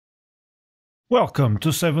Welcome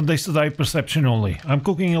to 7 Days to Die Perception Only. I'm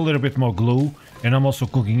cooking a little bit more glue and I'm also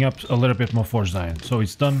cooking up a little bit more forged iron. So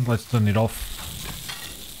it's done, let's turn it off.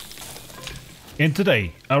 And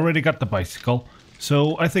today, I already got the bicycle,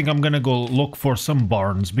 so I think I'm gonna go look for some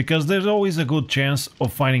barns because there's always a good chance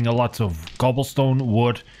of finding a lot of cobblestone,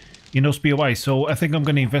 wood in those POIs. So I think I'm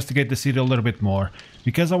gonna investigate the city a little bit more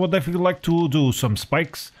because I would definitely like to do some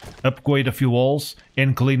spikes, upgrade a few walls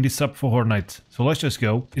and clean this up for night. So let's just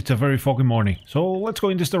go. It's a very foggy morning, so let's go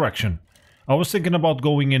in this direction. I was thinking about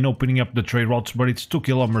going and opening up the trade routes, but it's 2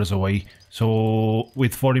 kilometers away. So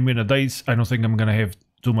with 40-minute days, I don't think I'm gonna have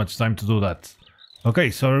too much time to do that. Okay,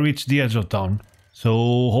 so I reached the edge of town. So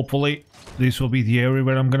hopefully this will be the area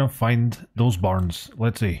where I'm gonna find those barns.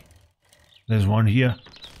 Let's see. There's one here.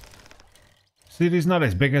 City's not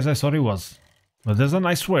as big as I thought it was. But there's a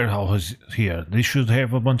nice warehouse here. This should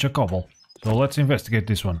have a bunch of cobble. So let's investigate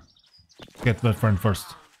this one. Get my friend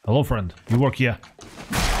first. Hello friend, you work here?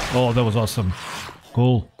 Oh, that was awesome.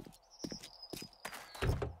 Cool.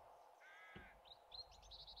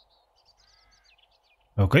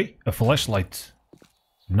 Okay, a flashlight.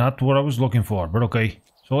 Not what I was looking for, but okay.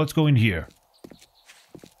 So let's go in here.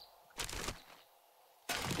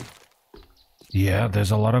 Yeah, there's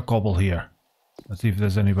a lot of cobble here. Let's see if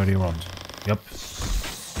there's anybody around. Yep.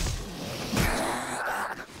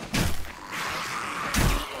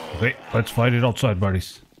 Okay, let's fight it outside,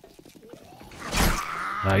 buddies.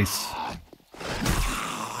 Nice.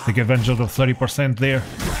 Take advantage of the 30% there.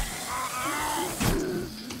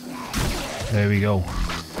 There we go.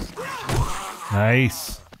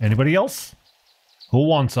 Nice. Anybody else? Who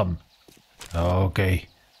wants some? Okay.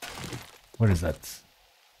 What is that?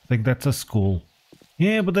 I think that's a school.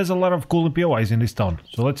 Yeah, but there's a lot of cool POIs in this town.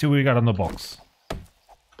 So let's see what we got on the box.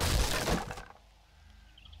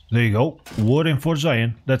 There you go. Wood and forged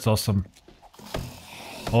iron. That's awesome.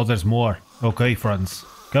 Oh, there's more. Okay, friends.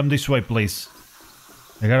 Come this way, please.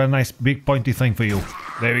 I got a nice big pointy thing for you.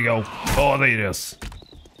 There we go. Oh, there it is.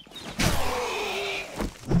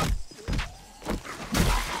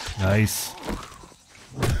 Nice.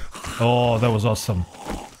 Oh, that was awesome.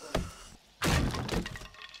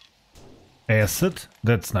 Acid,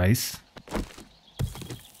 that's nice.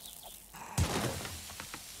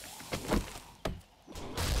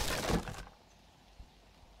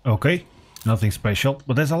 Okay, nothing special,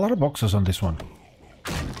 but there's a lot of boxes on this one.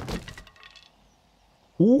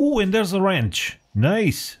 Ooh, and there's a wrench.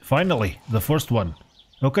 Nice, finally, the first one.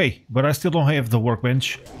 Okay, but I still don't have the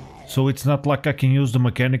workbench, so it's not like I can use the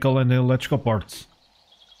mechanical and the electrical parts.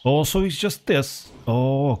 Oh, so it's just this.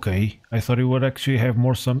 Oh, okay, I thought it would actually have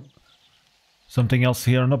more something else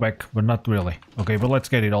here on the back, but not really. Okay, but let's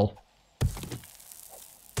get it all.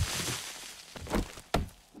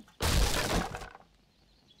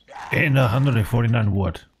 And 149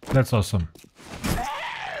 wood. That's awesome.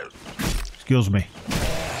 Excuse me.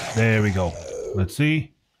 There we go. Let's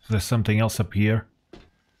see. There's something else up here.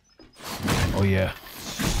 Oh yeah.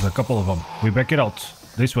 There's a couple of them. We back it out.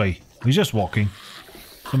 This way. He's just walking.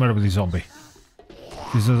 What's the matter with the zombie?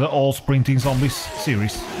 This is the all sprinting zombies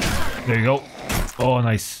series. There you go. Oh,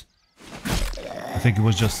 nice. I think he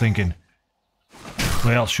was just thinking,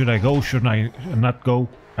 well, should I go? Should I not go?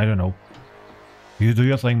 I don't know. You do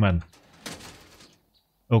your thing, man.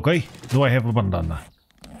 Okay, do I have a bandana?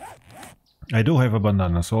 I do have a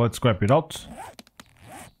bandana, so let's scrap it out.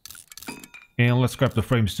 And let's scrap the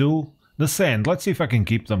frames too. The sand, let's see if I can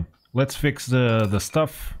keep them. Let's fix the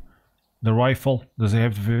stuff. The rifle, does it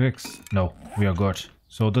have to be fixed? No, we are good.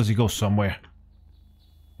 So does he go somewhere?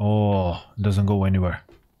 Oh, doesn't go anywhere.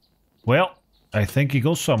 Well, I think he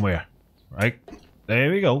goes somewhere. Right? There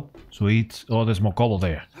we go. Sweet. Oh, there's more cobble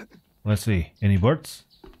there. Let's see. Any birds?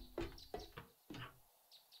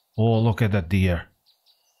 Oh, look at that deer.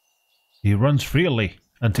 He runs freely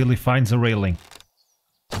until he finds a railing.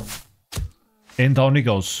 And down he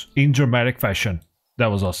goes, in dramatic fashion. That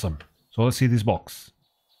was awesome. So let's see this box.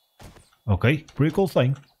 Okay, pretty cool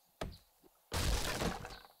thing.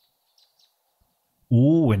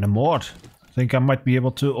 Ooh, and a mod. I think I might be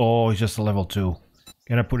able to... Oh, it's just a level 2.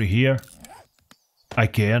 Can I put it here? I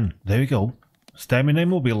can. There we go. Stamina and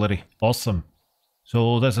mobility. Awesome.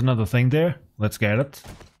 So there's another thing there. Let's get it.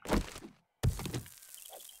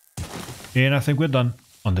 And I think we're done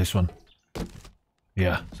on this one.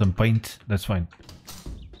 Yeah, some paint. That's fine.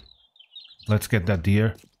 Let's get that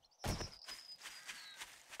deer.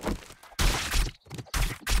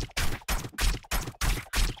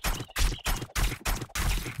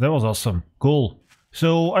 That was awesome. Cool.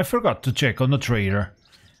 So I forgot to check on the trader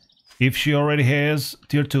if she already has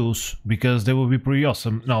tier 2s, because they would be pretty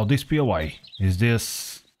awesome. Now this POI, is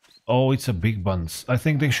this... Oh, it's a big buns. I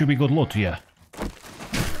think they should be good loot, yeah.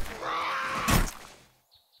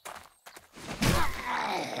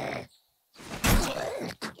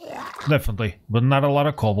 definitely. But not a lot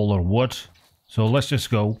of cobble or wood. So let's just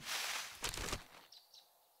go.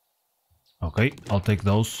 Okay, I'll take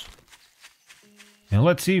those. And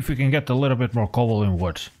let's see if we can get a little bit more cobble and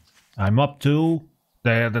wood. I'm up to...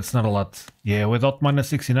 that's not a lot. Yeah, without minus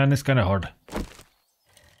 69 it's kind of hard.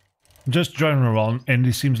 Just driving around and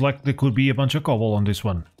it seems like there could be a bunch of cobble on this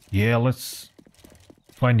one. Yeah, let's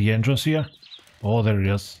find the entrance here. Oh, there it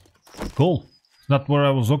is. Cool. It's not where I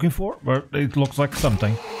was looking for, but it looks like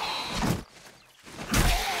something.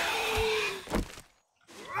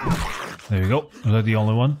 There we go. Is that the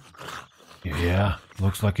only one? Yeah,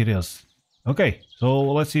 looks like it is. Okay, so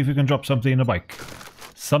let's see if we can drop something in the bike.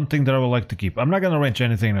 Something that I would like to keep. I'm not gonna wrench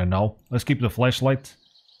anything right now. Let's keep the flashlight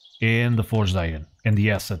and the forged iron and the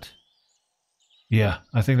acid. Yeah,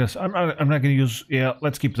 I think that's... I'm not gonna use... Yeah,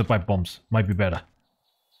 let's keep the pipe bombs. Might be better.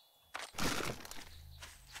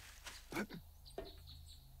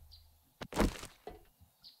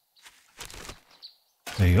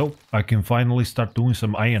 There you go. I can finally start doing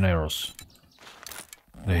some iron arrows.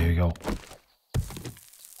 There you go.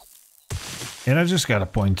 And I just got a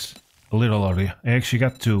point a little earlier. I actually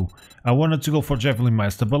got 2. I wanted to go for Javelin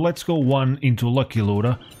Master, but let's go 1 into Lucky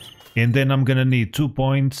Looter. And then I'm gonna need 2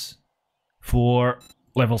 points for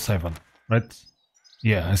level 7, right?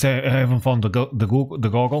 Yeah, I say I haven't found the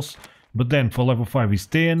goggles. But then for level 5 is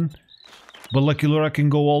 10. But Lucky Lure I can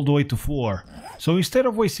go all the way to 4. So instead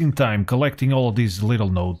of wasting time collecting all of these little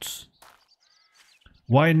nodes,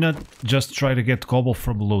 why not just try to get cobble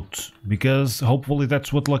from loot? Because hopefully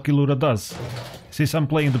that's what Lucky Lure does. Since I'm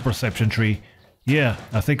playing the perception tree, yeah,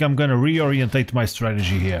 I think I'm gonna reorientate my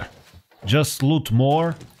strategy here. Just loot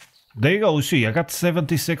more. There you go, see, I got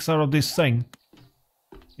 76 out of this thing.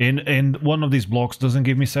 And one of these blocks doesn't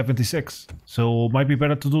give me 76. So might be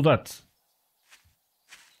better to do that.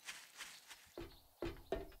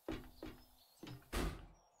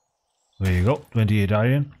 There you go, 28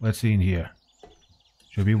 iron. Let's see in here.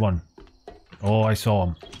 Should be 1. Oh, I saw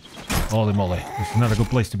him. Holy moly, this is not a good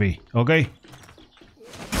place to be. Okay.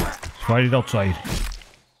 Let's fight it outside.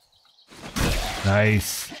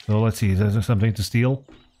 Nice. So let's see, is there something to steal?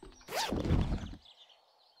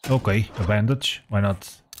 Okay, a bandage. Why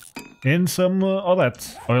not? And some, oh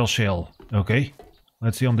that, oil shell. Okay.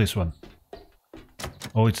 Let's see on this one.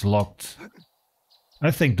 Oh, it's locked.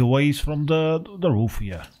 I think the way is from the roof,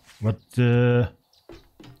 yeah. But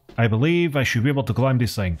I believe I should be able to climb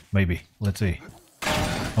this thing. Maybe. Let's see.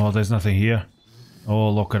 Oh, there's nothing here. Oh,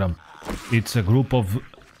 look at them. It's a group of...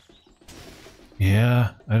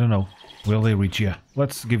 Yeah, I don't know. Will they reach here?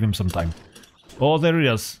 Let's give him some time. Oh, there it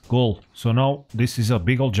is. Cool. So now this is a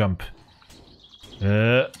big old jump.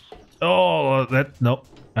 Oh, that... No,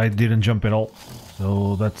 I didn't jump at all.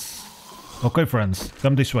 So that's... Okay, friends.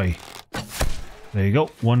 Come this way. There you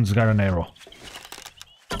go. One's got an arrow.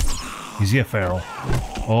 Is he a feral?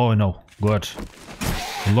 Oh no, good.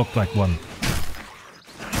 It looked like one.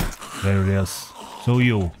 There it is. So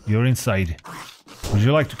you're inside. Would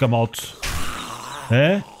you like to come out?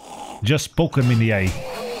 Eh? Just poke him in the eye.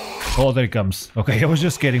 Oh, there he comes. Okay, I was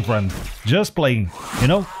just kidding, friend. Just playing. You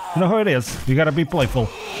know how it is. You gotta be playful.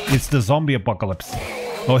 It's the zombie apocalypse.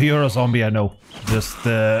 Oh, you're a zombie, I know. Just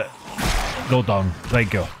go down.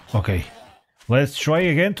 Thank you. Okay. Let's try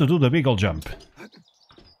again to do the big old jump.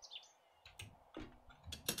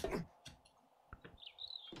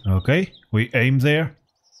 Okay, we aim there,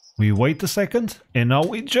 we wait a second, and now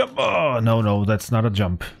we jump. Oh, no, that's not a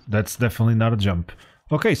jump. That's definitely not a jump.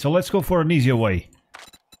 Okay, so let's go for an easier way.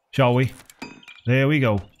 Shall we? There we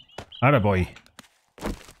go. Attaboy.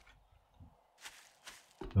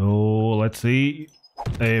 So, let's see.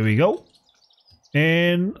 There we go.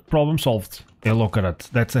 And problem solved. Hey, look at it.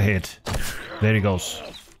 That's a hit. There he goes.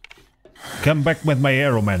 Come back with my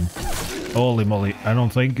arrow, man. Holy moly, I don't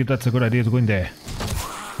think that's a good idea to go in there.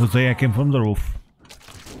 Good thing I came from the roof.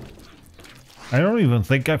 I don't even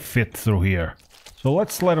think I fit through here. So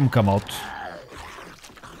let's let him come out.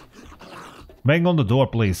 Bang on the door,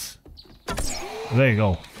 please. There you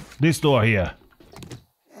go. This door here.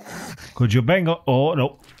 Could you bang on... Oh,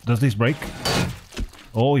 no. Does this break?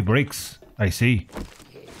 Oh, it breaks. I see.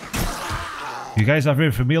 You guys are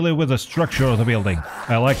very familiar with the structure of the building.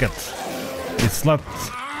 I like it. It's not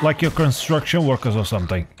like your construction workers or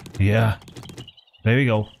something. Yeah. There we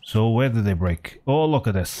go. So where did they break? Oh, look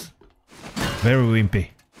at this. Very wimpy.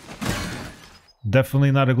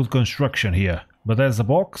 Definitely not a good construction here. But there's a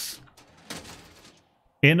box.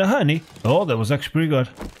 And a honey. Oh, that was actually pretty good.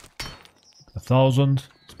 1,000.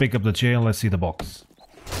 Let's pick up the chair and let's see the box.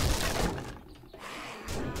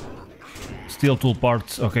 Steel tool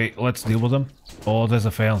parts. Okay, let's deal with them. Oh, there's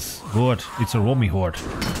a fence. Good. It's a roaming horde.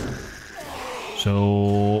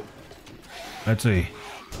 So... Let's see.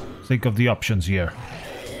 Think of the options here.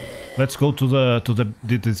 Let's go to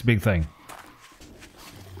this big thing.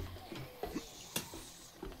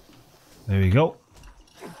 There we go.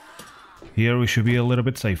 Here we should be a little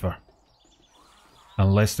bit safer.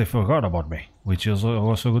 Unless they forgot about me, which is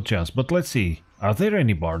also a good chance. But let's see. Are there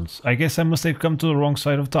any barns? I guess I must have come to the wrong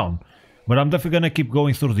side of town. But I'm definitely gonna keep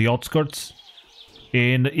going through the outskirts.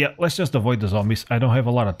 And yeah, let's just avoid the zombies. I don't have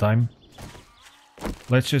a lot of time.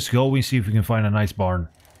 Let's just go and see if we can find a nice barn.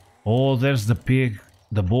 Oh, there's the pig,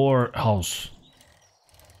 the boar house.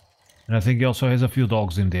 And I think he also has a few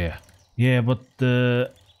dogs in there. Yeah, but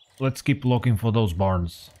let's keep looking for those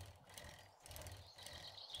barns.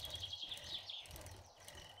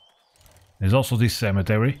 There's also this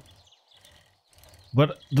cemetery.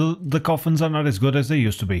 But the coffins are not as good as they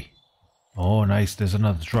used to be. Oh, nice. There's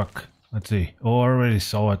another truck. Let's see. Oh, I already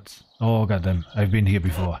saw it. Oh, goddamn. I've been here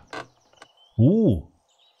before. Ooh.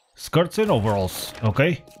 Skirts and overalls.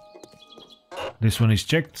 Okay. This one is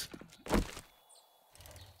checked.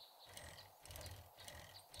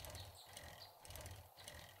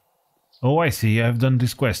 Oh, I see. I've done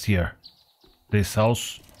this quest here. This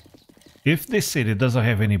house. If this city doesn't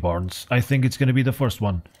have any barns, I think it's gonna be the first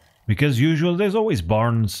one. Because usually there's always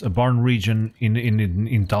barns, a barn region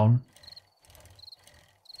in town.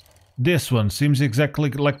 This one seems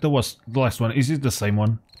exactly like the last one. Is it the same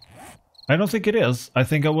one? I don't think it is. I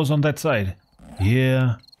think I was on that side.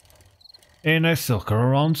 Yeah. And I circle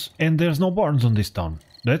around and there's no barns on this town.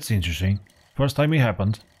 That's interesting. First time it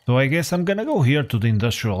happened. So I guess I'm gonna go here to the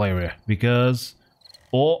industrial area. Because...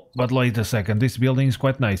 Oh, but wait a second. This building is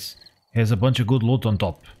quite nice. Has a bunch of good loot on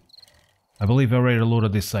top. I believe I already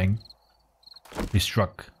loaded this thing. This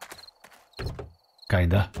truck.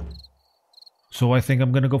 Kinda. So I think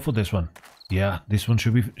I'm gonna go for this one. Yeah, this one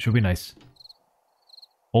should be nice.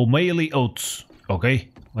 O'Malley Oats. Okay,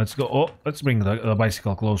 let's go. Oh, let's bring the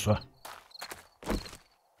bicycle closer.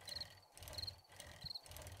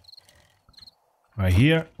 Right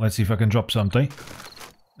here. Let's see if I can drop something.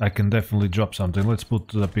 I can definitely drop something. Let's put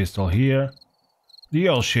the pistol here. The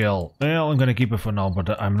oil shell. Well, I'm gonna keep it for now, but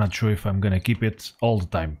I'm not sure if I'm gonna keep it all the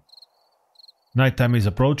time. Nighttime is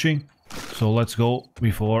approaching, so let's go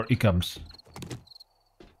before it comes.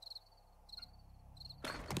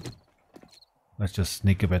 Let's just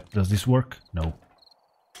sneak a bit. Does this work? No.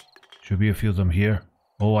 Should be a few of them here.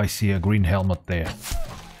 Oh, I see a green helmet there.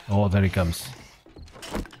 Oh, there he comes.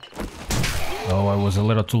 Oh, I was a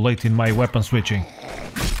little too late in my weapon switching.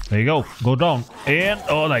 There you go. Go down. And,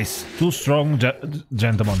 oh, nice. Two strong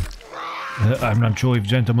gentlemen. I'm not sure if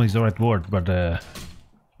gentleman is the right word, but...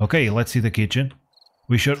 Okay, let's see the kitchen.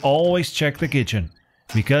 We should always check the kitchen,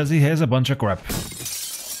 because it has a bunch of crap.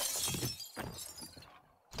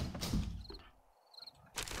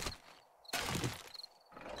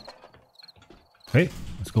 Okay,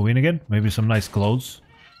 let's go in again. Maybe some nice clothes.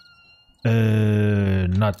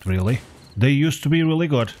 Not really. They used to be really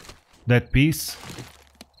good. That piece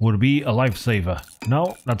would be a lifesaver.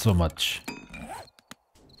 No, not so much.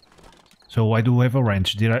 So I do have a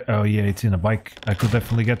wrench. Did I? Oh yeah, it's in a bike. I could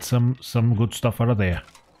definitely get some good stuff out of there.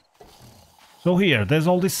 So here, there's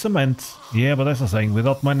all this cement. Yeah, but that's the thing.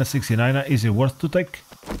 Without minus 69, is it worth to take?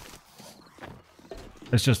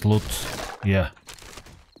 Let's just loot. Yeah.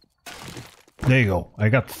 There you go. I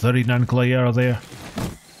got 39 clay out of there.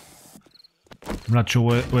 I'm not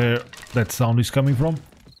sure where that sound is coming from.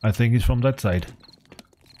 I think it's from that side.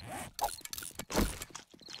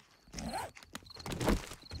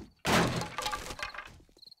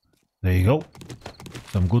 There you go.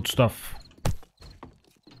 Some good stuff.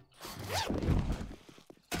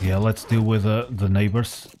 Yeah, let's deal with the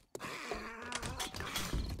neighbors.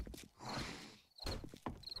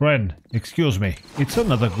 Friend, excuse me. It's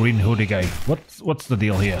another green hoodie guy. What's the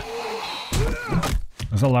deal here?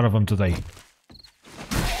 There's a lot of them today.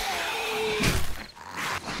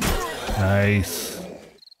 Nice.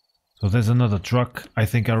 So there's another truck. I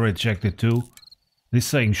think I already checked it too. This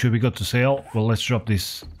thing should be good to sell. Well, let's drop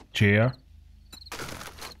this chair.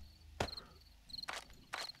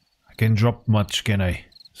 I can't drop much, can I?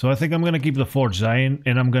 So I think I'm gonna keep the forge iron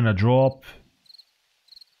and I'm gonna drop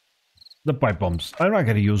the pipe bombs. I'm not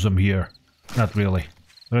gonna use them here. Not really.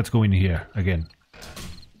 Let's go in here again.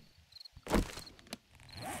 I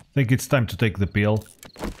think it's time to take the pill.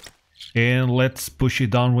 And let's push it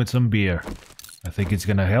down with some beer. I think it's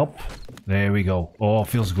gonna help. There we go. Oh,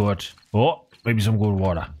 feels good. Oh, maybe some good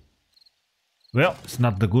water. Well, it's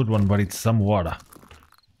not the good one, but it's some water.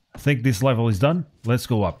 I think this level is done. Let's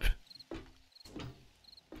go up.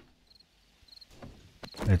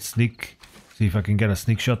 Let's sneak. See if I can get a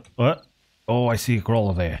sneak shot. Oh, I see a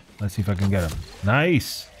crawler there. Let's see if I can get him.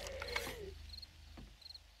 Nice!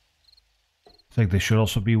 I think there should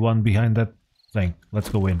also be one behind that thing. Let's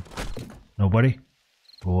go in. Nobody?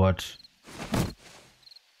 What?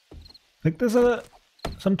 I think there's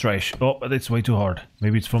some trash. Oh, but it's way too hard.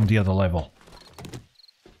 Maybe it's from the other level.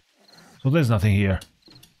 So there's nothing here.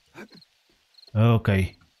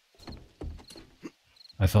 Okay.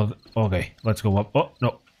 I thought... Okay, let's go up. Oh,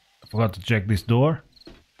 no. I forgot to check this door.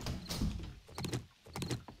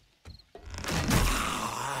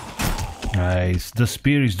 Nice. The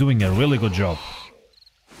spear is doing a really good job.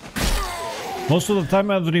 Most of the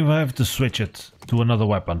time I don't even have to switch it to another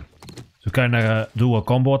weapon. To kind of do a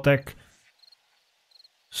combo attack.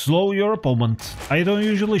 Slow your opponent. I don't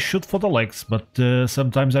usually shoot for the legs, but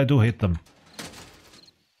sometimes I do hit them.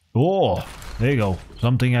 Oh, there you go.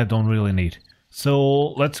 Something I don't really need.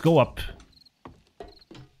 So let's go up.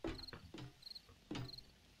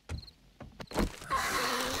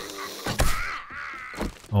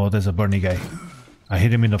 Oh, there's a Bernie guy. I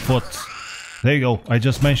hit him in the foot. There you go. I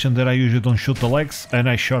just mentioned that I usually don't shoot the legs, and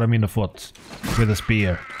I shot him in the foot with a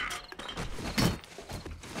spear.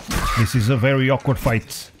 This is a very awkward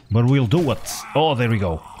fight, but we'll do it. Oh, there we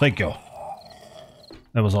go. Thank you.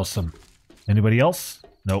 That was awesome. Anybody else?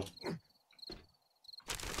 No.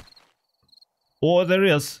 Oh, there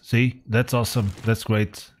is. See, that's awesome. That's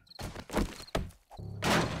great.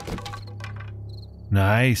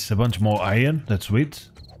 Nice. A bunch more iron. That's sweet.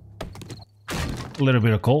 A little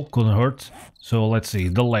bit of coal. Couldn't hurt. So let's see.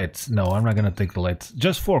 The lights. No, I'm not gonna take the lights.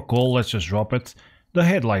 Just for coal. Let's just drop it. The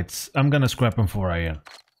headlights. I'm gonna scrap them for iron.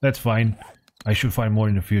 That's fine. I should find more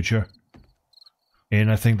in the future.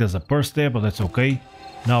 And I think there's a purse there, but that's okay.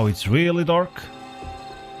 Now it's really dark.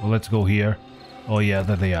 Well, let's go here. Oh yeah,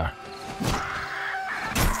 there they are.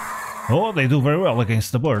 Oh, they do very well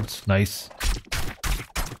against the birds. Nice.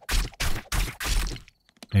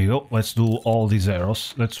 There you go. Let's do all these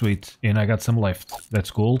arrows. That's sweet. And I got some left. That's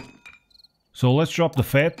cool. So let's drop the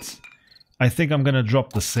fat. I think I'm gonna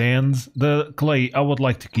drop the sand. The clay I would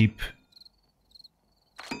like to keep.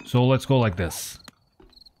 So let's go like this.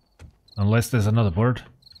 Unless there's another bird,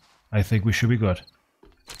 I think we should be good.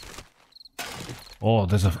 Oh,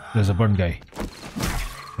 there's a burn guy.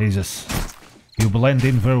 Jesus. You blend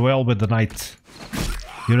in very well with the night.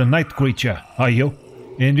 You're a night creature, are you?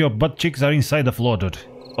 And your butt cheeks are inside the floor, dude.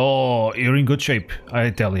 Oh, you're in good shape, I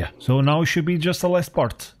tell ya. So now it should be just the last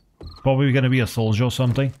part. Probably gonna be a soldier or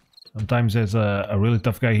something. Sometimes there's a really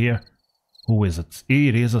tough guy here. Who is it?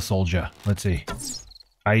 It is a soldier. Let's see.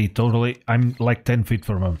 I'm like 10 feet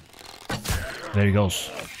from him. There he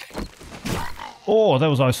goes. Oh, that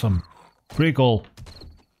was awesome. Pretty cool.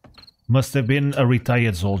 Must have been a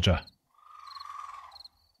retired soldier.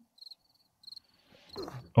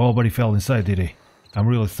 Oh, but he fell inside, did he? I'm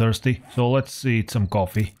really thirsty, so let's eat some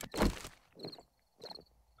coffee.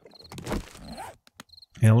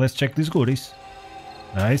 And let's check these goodies.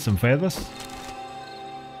 Nice, some feathers.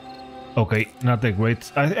 Okay, not that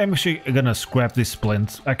great. I'm actually gonna scrap this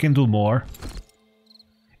splint. I can do more.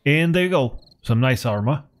 And there you go. Some nice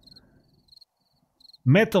armor.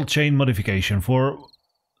 Metal chain modification for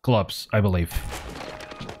clubs, I believe.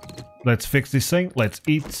 Let's fix this thing. Let's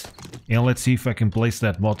eat. And let's see if I can place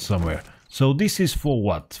that mod somewhere. So this is for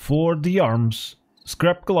what? For the arms.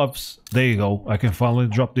 Scrap gloves. There you go. I can finally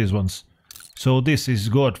drop these ones. So this is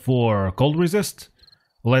good for cold resist.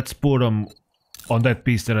 Let's put them on that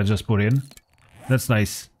piece that I just put in. That's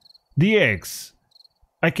nice. The eggs.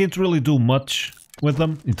 I can't really do much with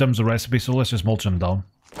them in terms of recipe, so let's just mulch them down.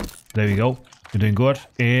 There we go. You're doing good.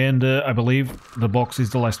 And I believe the box is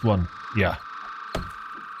the last one. Yeah.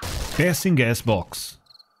 Passing gas box.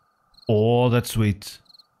 Oh, that's sweet.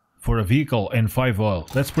 For a vehicle and 5 oil.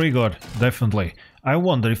 That's pretty good, definitely. I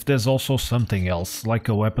wonder if there's also something else, like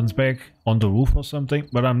a weapons bag on the roof or something,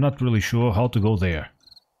 but I'm not really sure how to go there.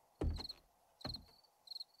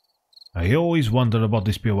 I always wondered about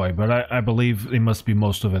this POI, but I believe it must be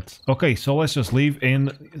most of it. Okay, so let's just leave,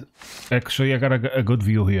 and actually I got a good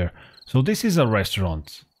view here. So this is a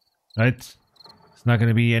restaurant, right? It's not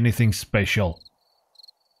gonna be anything special.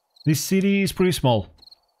 This city is pretty small.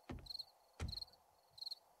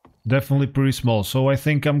 Definitely pretty small, so I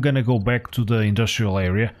think I'm gonna go back to the industrial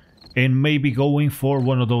area and maybe going for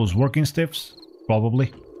one of those working stiffs,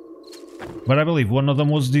 probably. But I believe one of them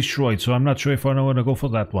was destroyed, so I'm not sure if I want to go for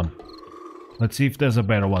that one. Let's see if there's a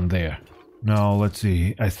better one there. No, let's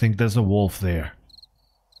see. I think there's a wolf there.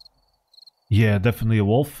 Yeah, definitely a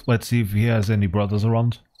wolf. Let's see if he has any brothers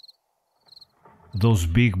around. Those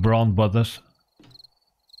big brown brothers.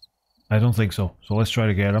 I don't think so. So let's try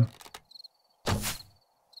to get him.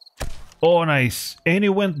 Oh, nice. And he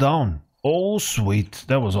went down. Oh, sweet.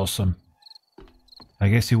 That was awesome. I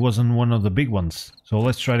guess he wasn't one of the big ones. So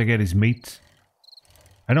let's try to get his meat.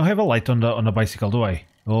 I don't have a light on the bicycle, do I?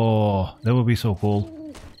 Oh, that would be so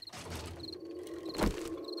cool.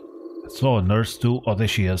 I saw a nurse too. Oh, there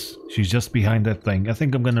she is. She's just behind that thing. I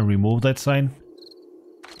think I'm gonna remove that sign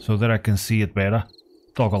so that I can see it better.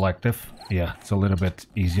 Toggle active. Yeah, it's a little bit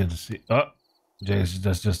easier to see. Oh, that's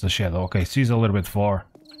just a shadow. Okay, she's a little bit far.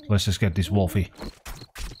 Let's just get this Wolfie.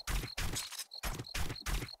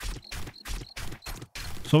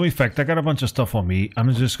 So in fact, I got a bunch of stuff on me. I'm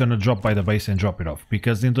just gonna drop by the base and drop it off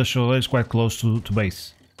because the industrial is quite close to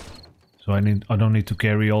base. So I don't need to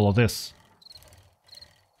carry all of this.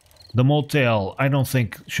 The motel, I don't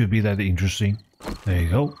think should be that interesting. There you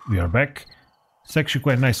go, we are back. It's actually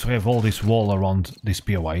quite nice to have all this wall around this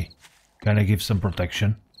POI. Kinda gives some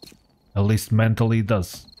protection. At least mentally it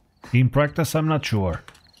does. In practice, I'm not sure.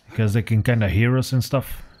 Because they can kinda hear us and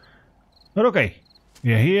stuff. But okay.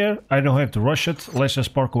 We are here. I don't have to rush it. Let's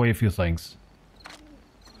just park away a few things.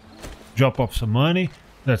 Drop off some money.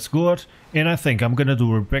 That's good. And I think I'm gonna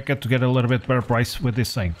do a repair to get a little bit better price with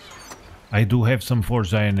this thing. I do have some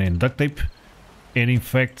forged iron and duct tape. And in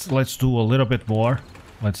fact, let's do a little bit more.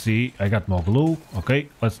 Let's see. I got more glue. Okay,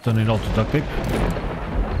 let's turn it all to duct tape.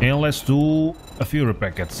 And let's do a few repair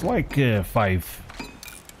kits, like 5.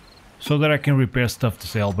 So that I can repair stuff to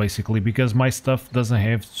sell, basically, because my stuff doesn't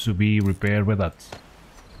have to be repaired with that.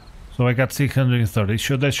 So I got 630,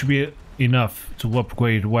 so that should be enough to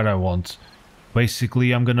upgrade what I want.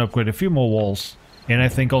 Basically, I'm gonna upgrade a few more walls, and I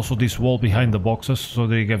think also this wall behind the boxes, so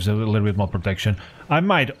that it gives a little bit more protection. I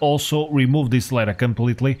might also remove this ladder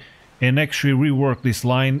completely, and actually rework this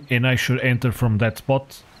line, and I should enter from that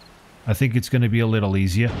spot. I think it's gonna be a little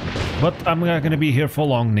easier. But I'm not gonna be here for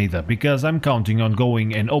long neither, because I'm counting on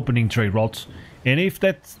going and opening trade routes, and if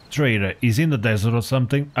that trader is in the desert or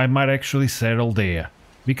something, I might actually settle there.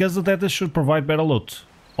 Because the desert should provide better loot.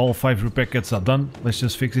 All 5 repair kits are done. Let's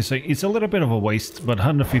just fix this thing. It's a little bit of a waste, but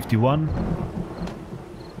 151.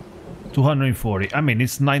 240. I mean,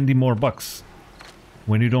 it's 90 more bucks.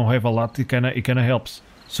 When you don't have a lot, it kinda helps.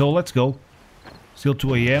 So let's go. Still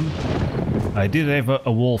 2 AM. I did have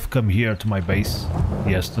a wolf come here to my base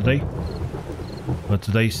yesterday, but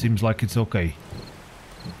today seems like it's okay.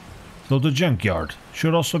 So the junkyard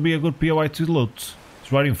should also be a good POI to loot.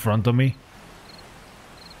 It's right in front of me.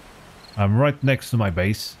 I'm right next to my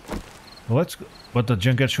base. Well, let's go. But the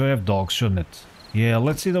junkyard should have dogs, shouldn't it? Yeah,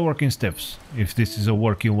 let's see the working steps, if this is a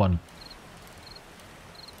working one.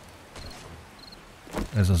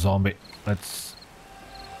 There's a zombie. Let's...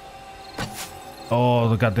 Oh,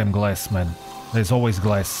 the goddamn glass, man. There's always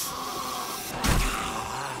glass.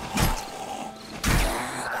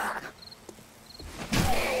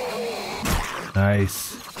 Nice.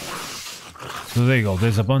 So there you go.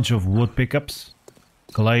 There's a bunch of wood pickups.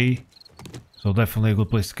 Clay. So definitely a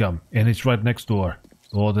good place to come. And it's right next door.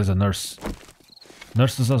 Oh, there's a nurse.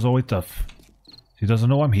 Nurses are always tough. She doesn't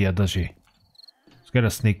know I'm here, does she? Let's get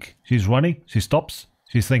a sneak. She's running. She stops.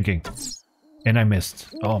 She's thinking. And I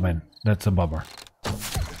missed. Oh man, that's a bummer.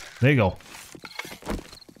 There you go.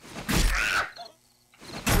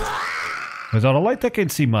 Without a light I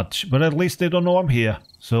can't see much, but at least they don't know I'm here.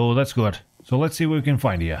 So that's good. So let's see what we can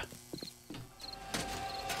find here.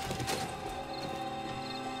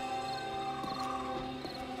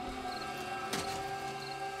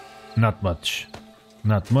 Not much.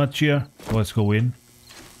 Not much here. So let's go in.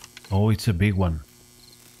 Oh, it's a big one.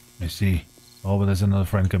 I see. Oh, but there's another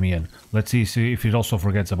friend coming in. Let's see if it also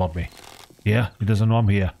forgets about me. Yeah, he doesn't know I'm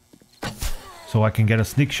here. So I can get a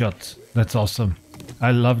sneak shot. That's awesome.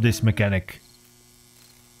 I love this mechanic.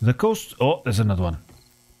 The coast... Oh, there's another one.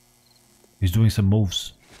 He's doing some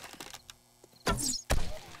moves.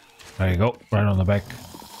 There you go. Right on the back.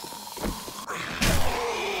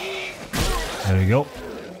 There you go.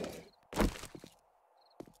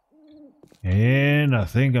 And I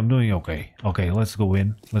think I'm doing okay. Okay, let's go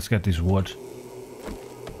in. Let's get this wood.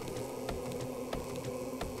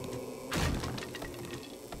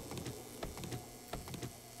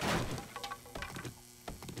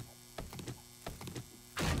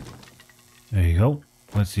 There you go.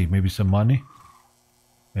 Let's see, maybe some money.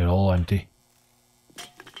 They're all empty.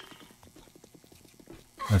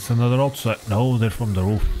 That's another outside. No, they're from the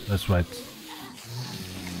roof. That's right.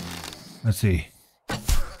 Let's see.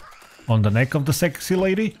 On the neck of the sexy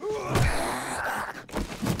lady.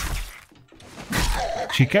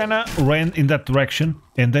 She kinda ran in that direction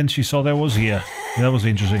and then she saw that I was here. That was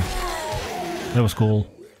interesting. That was cool.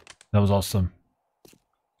 That was awesome.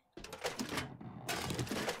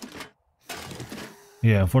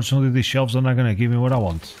 Yeah, unfortunately these shelves are not gonna give me what I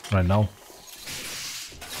want right now.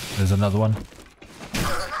 There's another one.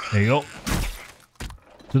 There you go.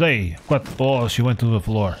 Today, what? Oh, she went to the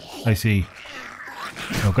floor. I see.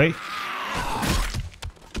 Okay.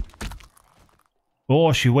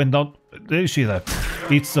 Oh, she went down. Did you see that?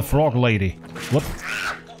 It's the frog lady. What?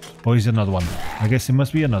 Oh, is another one. I guess it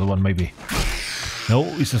must be another one, maybe. No,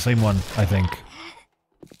 it's the same one, I think.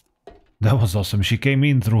 That was awesome. She came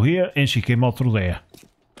in through here and she came out through there.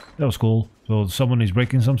 That was cool. So someone is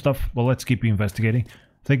breaking some stuff. Well, let's keep investigating.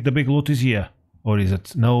 I think the big loot is here. Or is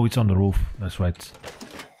it? No, it's on the roof. That's right.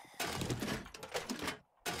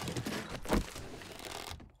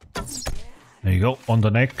 There you go. On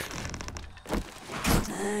the neck.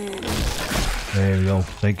 There we go.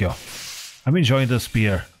 Thank you. I'm enjoying the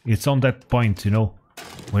spear. It's on that point, you know,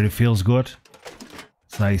 where it feels good.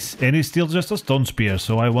 It's nice. And it's still just a stone spear,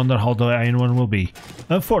 so I wonder how the iron one will be.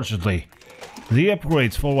 Unfortunately, the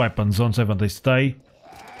upgrades for weapons on 7th day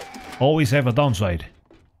always have a downside.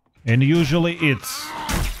 And usually it's,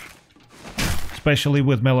 especially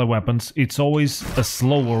with melee weapons, it's always a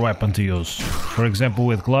slower weapon to use. For example,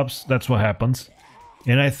 with gloves, that's what happens.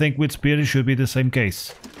 And I think with spear it should be the same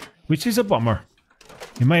case, which is a bummer.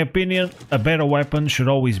 In my opinion, a better weapon should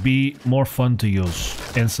always be more fun to use,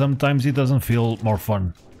 and sometimes it doesn't feel more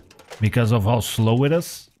fun because of how slow it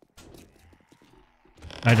is.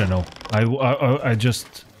 I don't know. I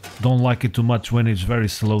just don't like it too much when it's very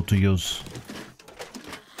slow to use.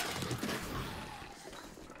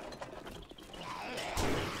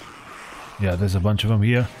 Yeah, there's a bunch of them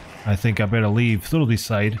here. I think I better leave through this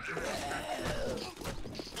side.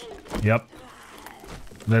 Yep.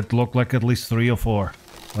 That looked like at least 3 or 4.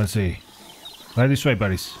 Let's see. Right this way,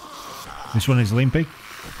 buddies. This one is limping.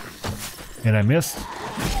 And I missed.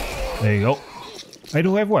 There you go. I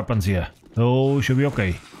do have weapons here. So should be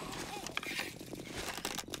okay.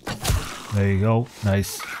 There you go.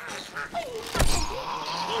 Nice.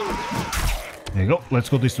 There you go. Let's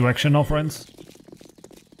go this direction now, friends.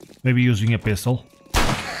 Maybe using a pistol.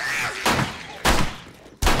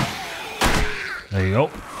 There you go.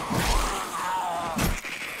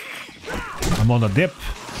 I'm on a dip.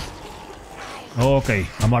 Okay,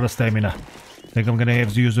 I'm out of stamina. Think I'm gonna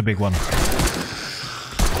have to use the big one.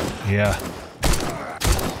 Yeah.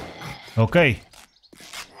 Okay.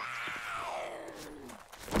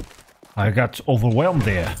 I got overwhelmed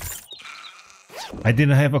there. I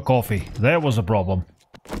didn't have a coffee. That was a problem.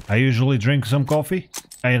 I usually drink some coffee,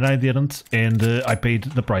 and I didn't, and I paid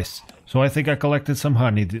the price. So I think I collected some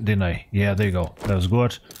honey, didn't I? Yeah, there you go. That was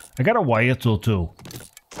good. I got a wire tool too.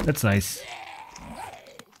 That's nice.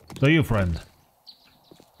 So you, friend.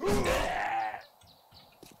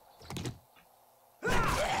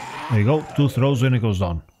 There you go. 2 throws and it goes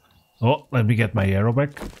down. Oh, let me get my arrow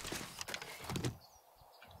back.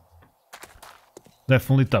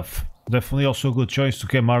 Definitely tough. Definitely also a good choice to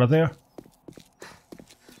come out of there.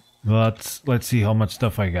 But let's see how much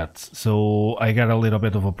stuff I got. So I got a little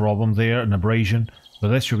bit of a problem there, an abrasion. But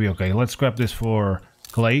that should be okay. Let's scrap this for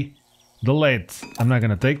clay. The lead I'm not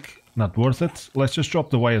gonna take. Not worth it. Let's just drop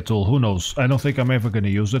the wire tool. Who knows? I don't think I'm ever gonna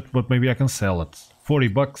use it, but maybe I can sell it. 40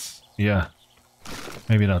 bucks? Yeah.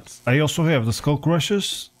 Maybe not. I also have the skull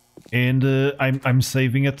crushers, and I'm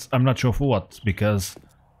saving it. I'm not sure for what, because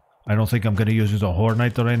I don't think I'm gonna use it on Horror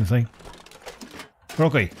Night or anything.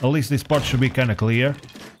 Okay, at least this part should be kinda clear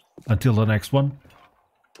until the next one.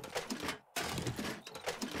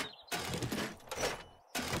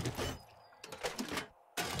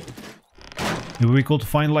 It would be cool to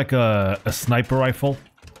find like a sniper rifle.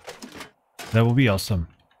 That would be awesome.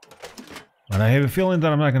 But I have a feeling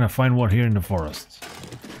that I'm not gonna find one here in the forest.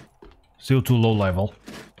 Still too low level.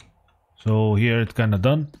 So here it's kinda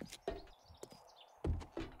done.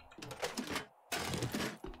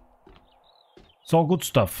 It's all good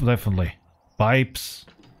stuff, definitely. Pipes,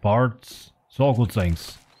 parts, it's all good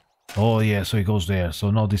things. Oh yeah, so it goes there.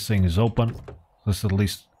 So now this thing is open. Let's at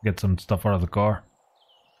least get some stuff out of the car.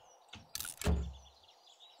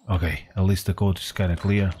 Okay, at least the code is kind of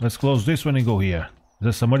clear. Let's close this one and go here. Is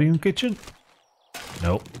there somebody in the kitchen?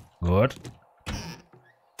 No. Good.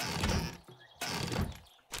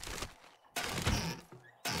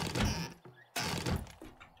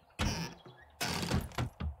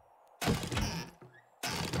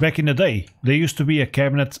 Back in the day, there used to be a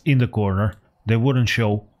cabinet in the corner. They wouldn't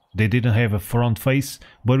show. They didn't have a front face,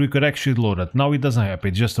 but we could actually load it. Now it doesn't happen,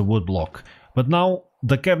 it's just a wood block. But now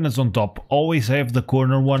the cabinets on top always have the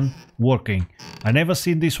corner one working. I never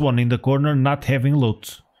seen this one in the corner not having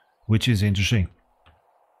loot, which is interesting.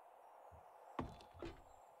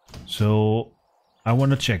 So I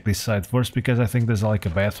want to check this side first, because I think there's like a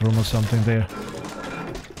bathroom or something there.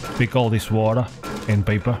 Pick all this water and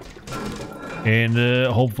paper, and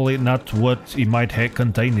hopefully not what it might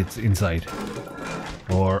contain it inside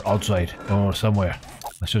or outside or somewhere.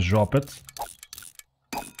 Let's just drop it.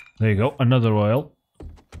 There you go, another oil.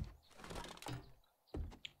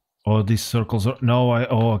 Oh, these circles are... No,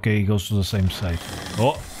 oh, okay, he goes to the same side.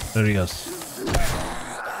 Oh, there he is.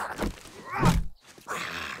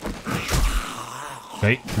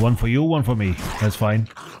 Okay, one for you, one for me. That's fine.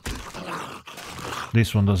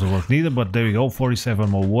 This one doesn't work neither, but there you go,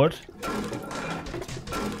 47 more wood.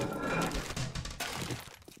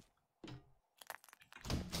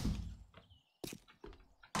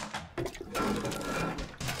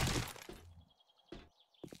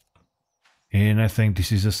 And I think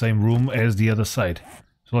this is the same room as the other side.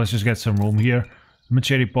 So let's just get some room here.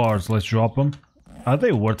 Machete parts, let's drop them. Are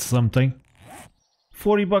they worth something?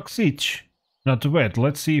 40 bucks each. Not too bad.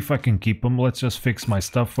 Let's see if I can keep them. Let's just fix my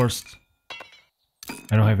stuff first.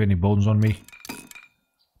 I don't have any bones on me.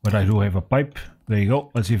 But I do have a pipe. There you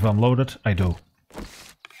go. Let's see if I'm loaded. I do.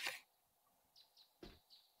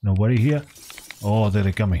 Nobody here? Oh, there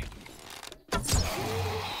they coming.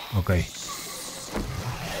 Okay.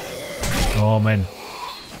 Oh man.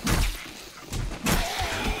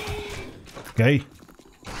 Okay.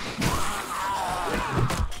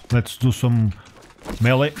 Let's do some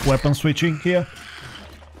melee weapon switching here.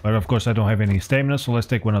 But of course I don't have any stamina, so let's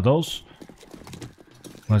take one of those.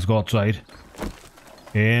 Let's go outside.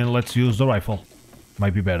 And let's use the rifle.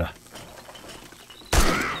 Might be better.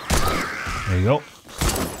 There you go.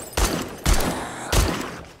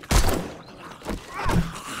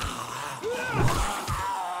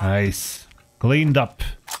 Nice. Cleaned up.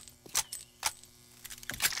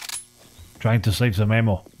 Trying to save some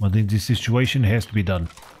ammo, but in this situation it has to be done.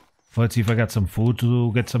 Let's see if I got some food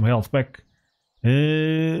to get some health back.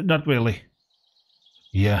 Not really.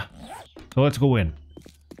 Yeah. So let's go in.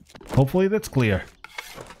 Hopefully that's clear.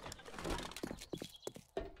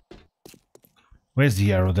 Where's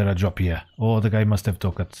the arrow that I dropped here? Oh, the guy must have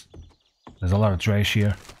took it. There's a lot of trash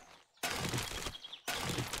here.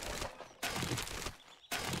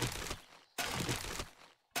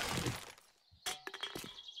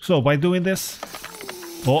 So by doing this...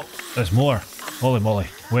 Oh, there's more. Holy moly.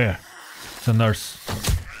 Where? It's a nurse.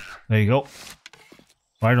 There you go.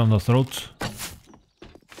 Right on the throat.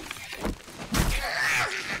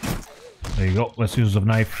 There you go. Let's use the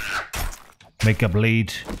knife. Make a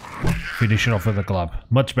blade. Finish it off with a club.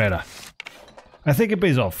 Much better. I think it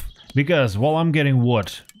pays off. Because while I'm getting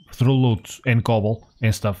wood through loot and cobble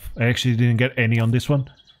and stuff, I actually didn't get any on this one.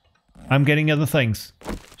 I'm getting other things.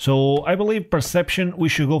 So I believe perception, we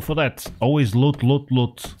should go for that. Always loot, loot,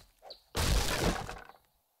 loot.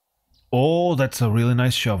 Oh, that's a really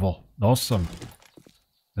nice shovel. Awesome.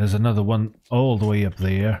 There's another one all the way up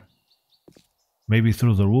there. Maybe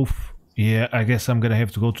through the roof. Yeah, I guess I'm gonna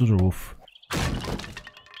have to go to the roof.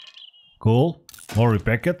 Cool. More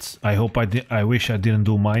repackets. I hope I wish I didn't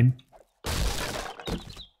do mine.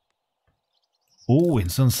 Oh,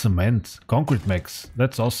 instant cement. Concrete mix.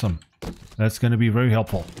 That's awesome. That's gonna be very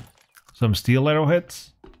helpful. Some steel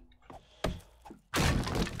arrowheads.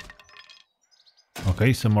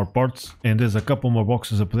 Okay, some more parts. And there's a couple more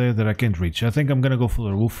boxes up there that I can't reach. I think I'm gonna go for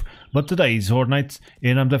the roof. But today is Horde Night,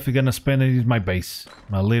 and I'm definitely gonna spend it in my base.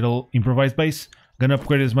 My little improvised base. Gonna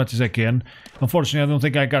upgrade as much as I can. Unfortunately, I don't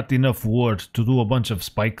think I got enough wood to do a bunch of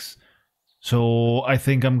spikes. So I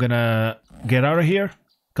think I'm gonna get out of here,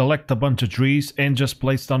 collect a bunch of trees, and just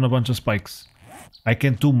place down a bunch of spikes. I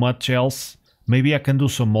can't do much else. Maybe I can do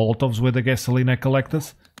some molotovs with the gasoline I collected.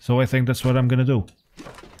 So I think that's what I'm gonna do.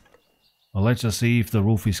 Well, let's just see if the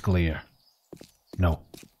roof is clear. No,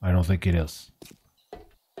 I don't think it is.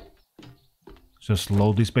 Just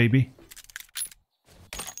load this baby.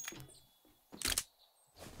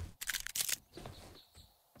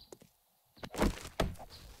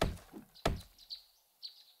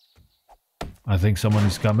 I think someone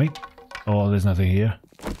is coming. Oh, there's nothing here.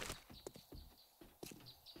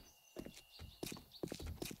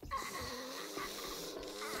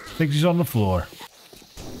 I think she's on the floor.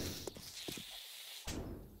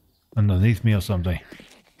 Underneath me or something.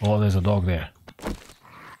 Oh, there's a dog there.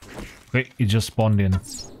 Okay, he just spawned in.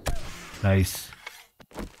 Nice.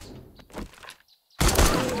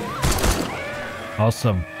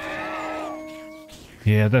 Awesome.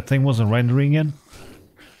 Yeah, that thing wasn't rendering in.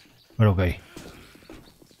 But okay.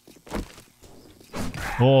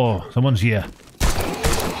 Oh, someone's here.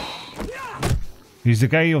 He's the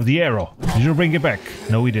guy of the arrow. Did you bring it back?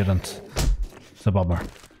 No, he didn't. It's a bummer.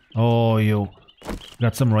 Oh, you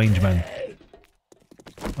got some range, man.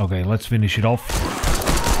 Okay, let's finish it off.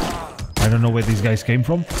 I don't know where these guys came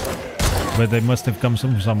from, but they must have come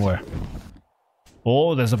from somewhere.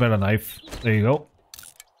 Oh, there's a better knife. There you go.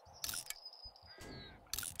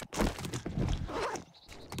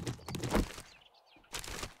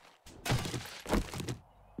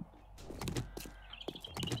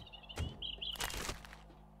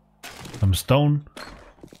 some stone.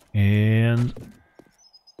 And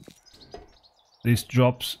this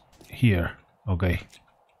drops here. Okay.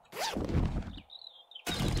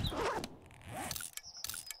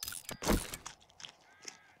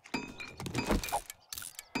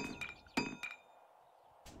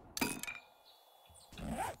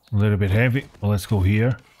 A little bit heavy. Well, let's go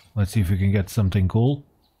here. Let's see if we can get something cool.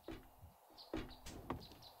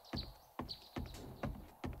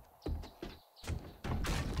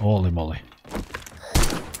 Holy moly.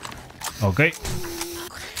 Okay.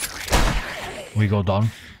 We go down.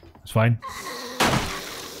 It's fine.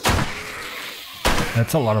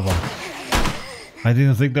 That's a lot of them. I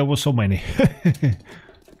didn't think there was so many.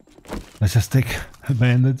 Let's just take a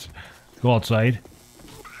bandage. Go outside.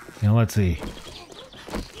 And let's see.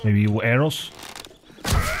 Maybe arrows?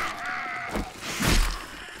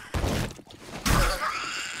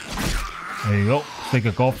 There you go. Take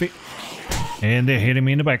a coffee. And they're hitting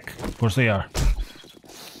me in the back. Of course they are.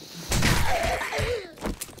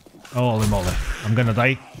 Holy moly. I'm gonna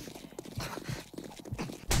die.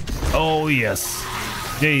 Oh yes.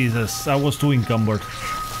 Jesus, I was too encumbered.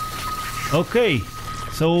 Okay.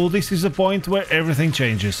 So this is the point where everything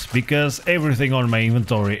changes. Because everything on my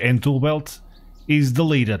inventory and tool belt is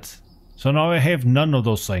deleted. So now I have none of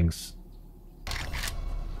those things.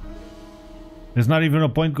 There's not even a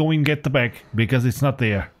point going get the bag because it's not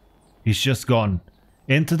there. It's just gone.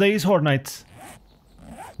 And today is Horde Night.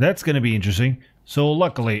 That's gonna be interesting. So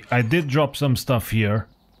luckily I did drop some stuff here.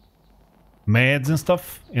 Meds and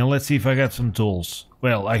stuff. And let's see if I got some tools.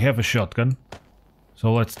 Well, I have a shotgun.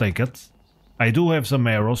 So let's take it. I do have some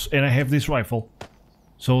arrows and I have this rifle.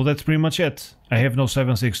 So that's pretty much it. I have no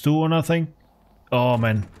 7.62 or nothing. Oh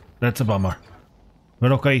man, that's a bummer.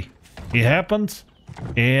 But okay, it happened.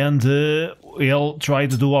 And we'll try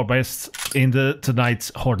to do our best in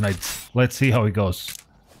tonight's Horde Night. Let's see how it goes.